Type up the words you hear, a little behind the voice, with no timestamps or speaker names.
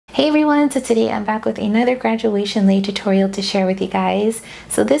Hey everyone, so today I'm back with another graduation lei tutorial to share with you guys.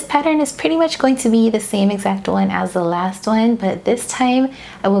 So this pattern is pretty much going to be the same exact one as the last one, but this time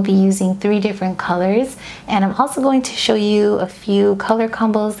I will be using 3 different colors, and I'm also going to show you a few color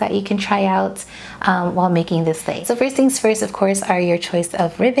combos that you can try out while making this lei. So first things first, of course, are your choice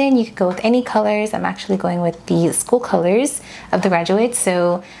of ribbon. You could go with any colors. I'm actually going with the school colors of the graduates.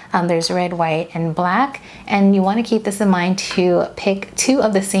 So there's red, white, and black, and you want to keep this in mind to pick 2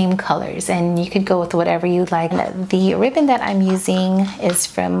 of the same colors, and you could go with whatever you like. The ribbon that I'm using is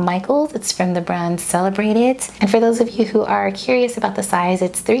from Michaels. It's from the brand Celebrate It, and for those of you who are curious about the size,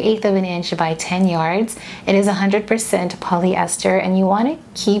 it's 3/8 of an inch by 10 yards. It is 100% polyester, and you want to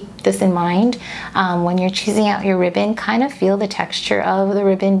keep this in mind when you're choosing out your ribbon. Kind of feel the texture of the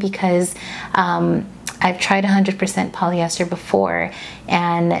ribbon, because I've tried 100% polyester before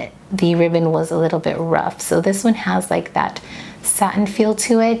and the ribbon was a little bit rough. So this one has like that satin feel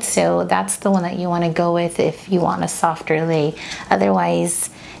to it, so that's the one that you want to go with if you want a softer lei. Otherwise,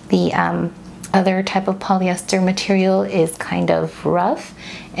 the other type of polyester material is kind of rough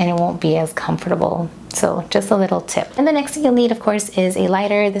and it won't be as comfortable. So just a little tip. And the next thing you'll need, of course, is a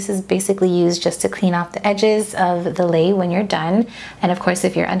lighter. This is basically used just to clean off the edges of the lei when you're done. And of course,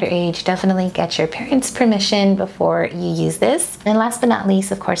 if you're underage, definitely get your parents' permission before you use this. And last but not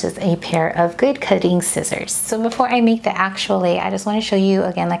least, of course, is a pair of good cutting scissors. So before I make the actual lei, I just want to show you,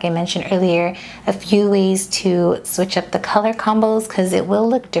 again, like I mentioned earlier, a few ways to switch up the color combos, because it will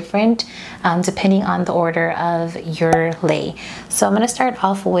look different depending on the order of your lei. So I'm going to start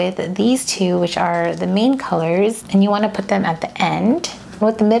off with these 2, which are the main colors, and you want to put them at the end.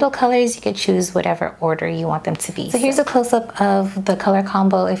 With the middle colors, you can choose whatever order you want them to be. So here's a close-up of the color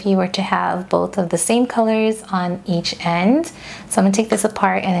combo if you were to have both of the same colors on each end. So I'm going to take this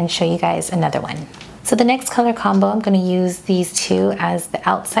apart and then show you guys another one. So the next color combo, I'm going to use these 2 as the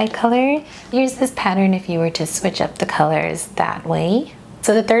outside color. Here's this pattern if you were to switch up the colors that way.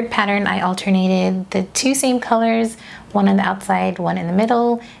 So the third pattern, I alternated the 2 same colors, one on the outside, one in the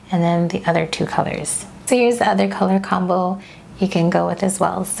middle, and then the other 2 colors. So here's the other color combo you can go with as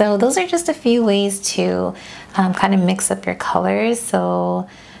well. So those are just a few ways to kind of mix up your colors so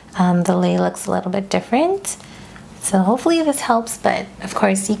the lei looks a little bit different. So hopefully this helps, but of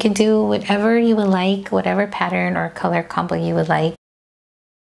course you can do whatever you would like, whatever pattern or color combo you would like.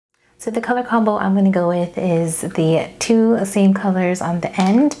 So the color combo I'm going to go with is the 2 same colors on the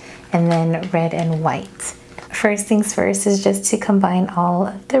end, and then red and white. First things first is just to combine all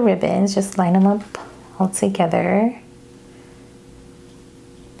of the ribbons, just line them up all together.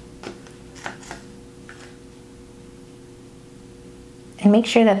 And make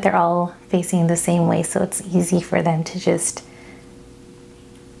sure that they're all facing the same way so it's easy for them to just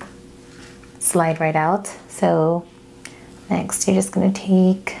slide right out. So next you're just going to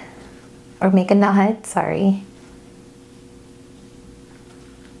take, or make a knot, sorry.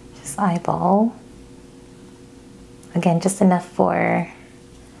 Just eyeball. Again, just enough for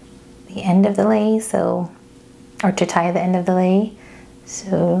the end of the lei, so, or to tie the end of the lei.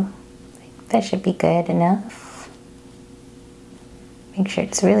 So that should be good enough. Make sure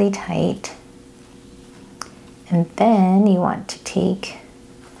it's really tight. And then you want to take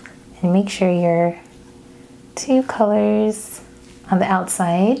and make sure your 2 colors on the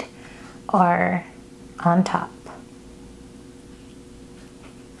outside are on top.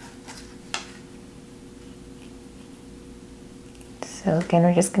 So again,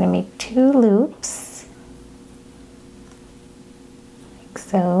 we're just going to make 2 loops, like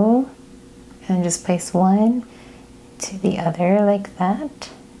so, and just place one to the other like that,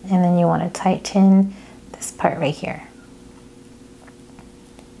 and then you want to tighten this part right here.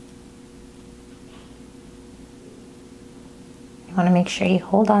 You want to make sure you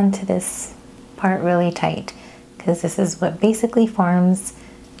hold on to this part really tight, because this is what basically forms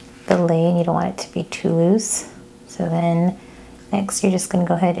the lei, and you don't want it to be too loose. So then next you're just going to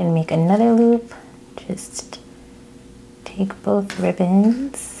go ahead and make another loop. Just take both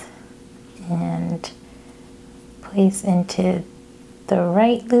ribbons and place into the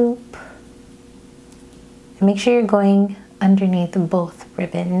right loop, and make sure you're going underneath both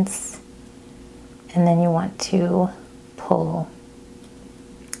ribbons, and then you want to pull.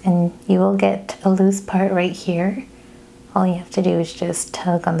 And you will get a loose part right here. All you have to do is just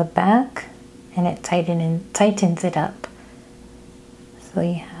tug on the back and it tightens it up. So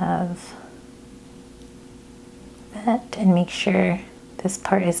you have that, and make sure this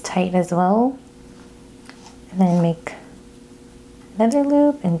part is tight as well. And then make another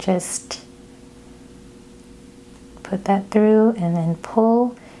loop and just put that through, and then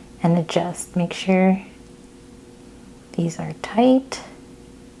pull and adjust. Make sure these are tight,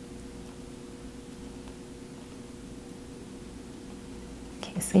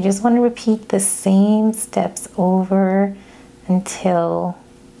 So you just want to repeat the same steps over until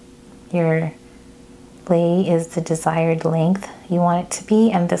your lei is the desired length you want it to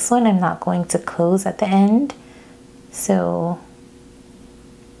be. And this one I'm not going to close at the end, so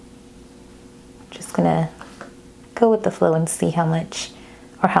I'm just gonna go with the flow and see how much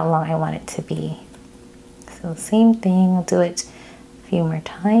or how long I want it to be. So same thing, I'll do it a few more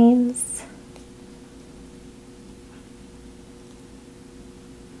times.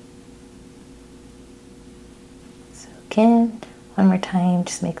 So again, one more time,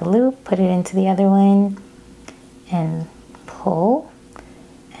 just make a loop, put it into the other one, and pull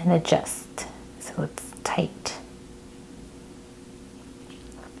and adjust so it's tight.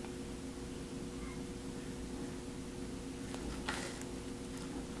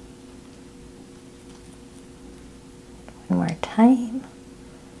 One more time.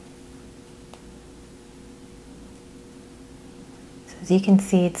 So as you can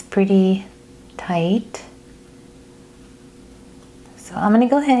see, it's pretty tight. So I'm going to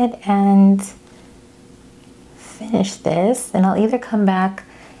go ahead and finish this, and I'll either come back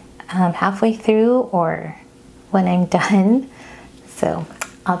halfway through or when I'm done. So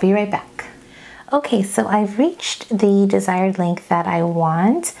I'll be right back. Okay, so I've reached the desired length that I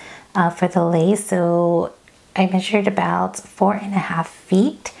want for the lei. So I measured about 4.5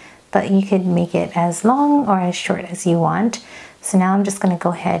 feet, but you could make it as long or as short as you want. So now I'm just going to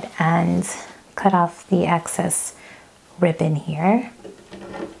go ahead and cut off the excess ribbon here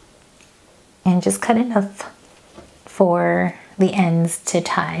and just cut enough for the ends to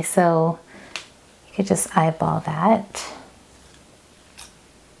tie. So you could just eyeball that.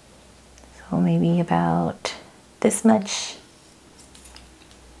 So maybe about this much.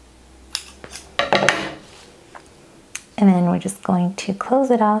 And then we're just going to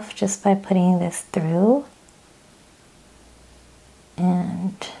close it off just by putting this through.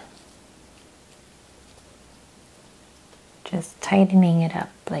 And just tightening it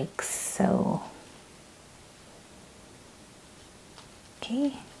up like so.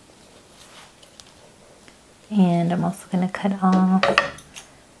 Okay. And I'm also going to cut off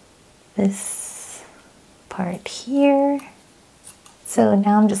this part here. So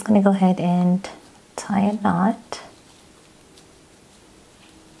now I'm just going to go ahead and tie a knot.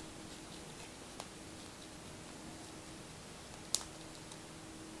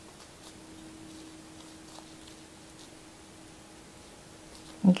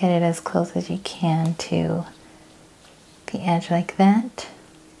 And get it as close as you can to the edge like that.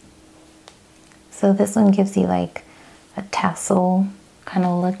 So this one gives you like a tassel kind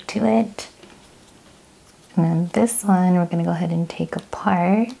of look to it. And then this one we're going to go ahead and take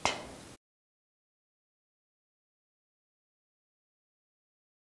apart.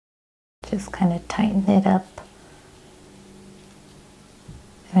 Just kind of tighten it up.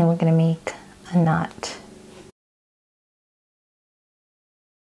 And then we're going to make a knot.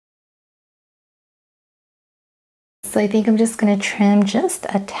 So I think I'm just going to trim just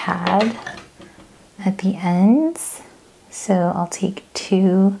a tad at the ends. So I'll take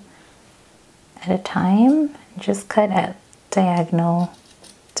 2 at a time and just cut at diagonal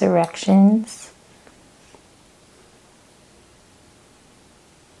directions.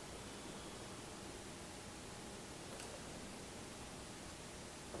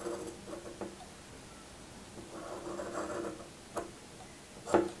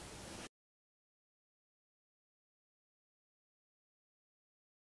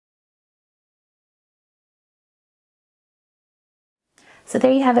 So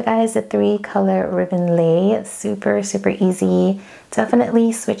there you have it, guys, the 3-color ribbon lei. Super easy.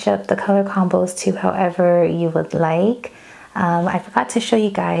 Definitely switch up the color combos to however you would like. I forgot to show you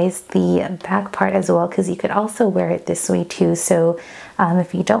guys the back part as well, because you could also wear it this way too. So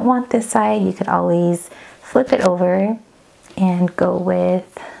if you don't want this side, you could always flip it over and go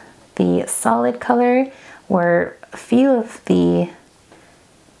with the solid color, where a few of the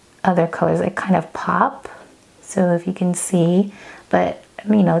other colors like kind of pop. So if you can see, but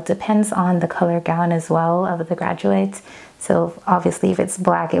you know, it depends on the color gown as well of the graduates. So obviously if it's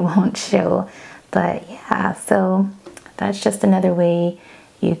black, it won't show. But yeah, so that's just another way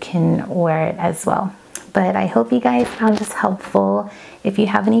you can wear it as well. But I hope you guys found this helpful. If you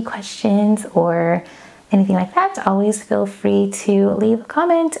have any questions or anything like that, always feel free to leave a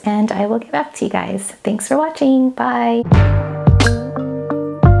comment and I will get back to you guys. Thanks for watching. Bye.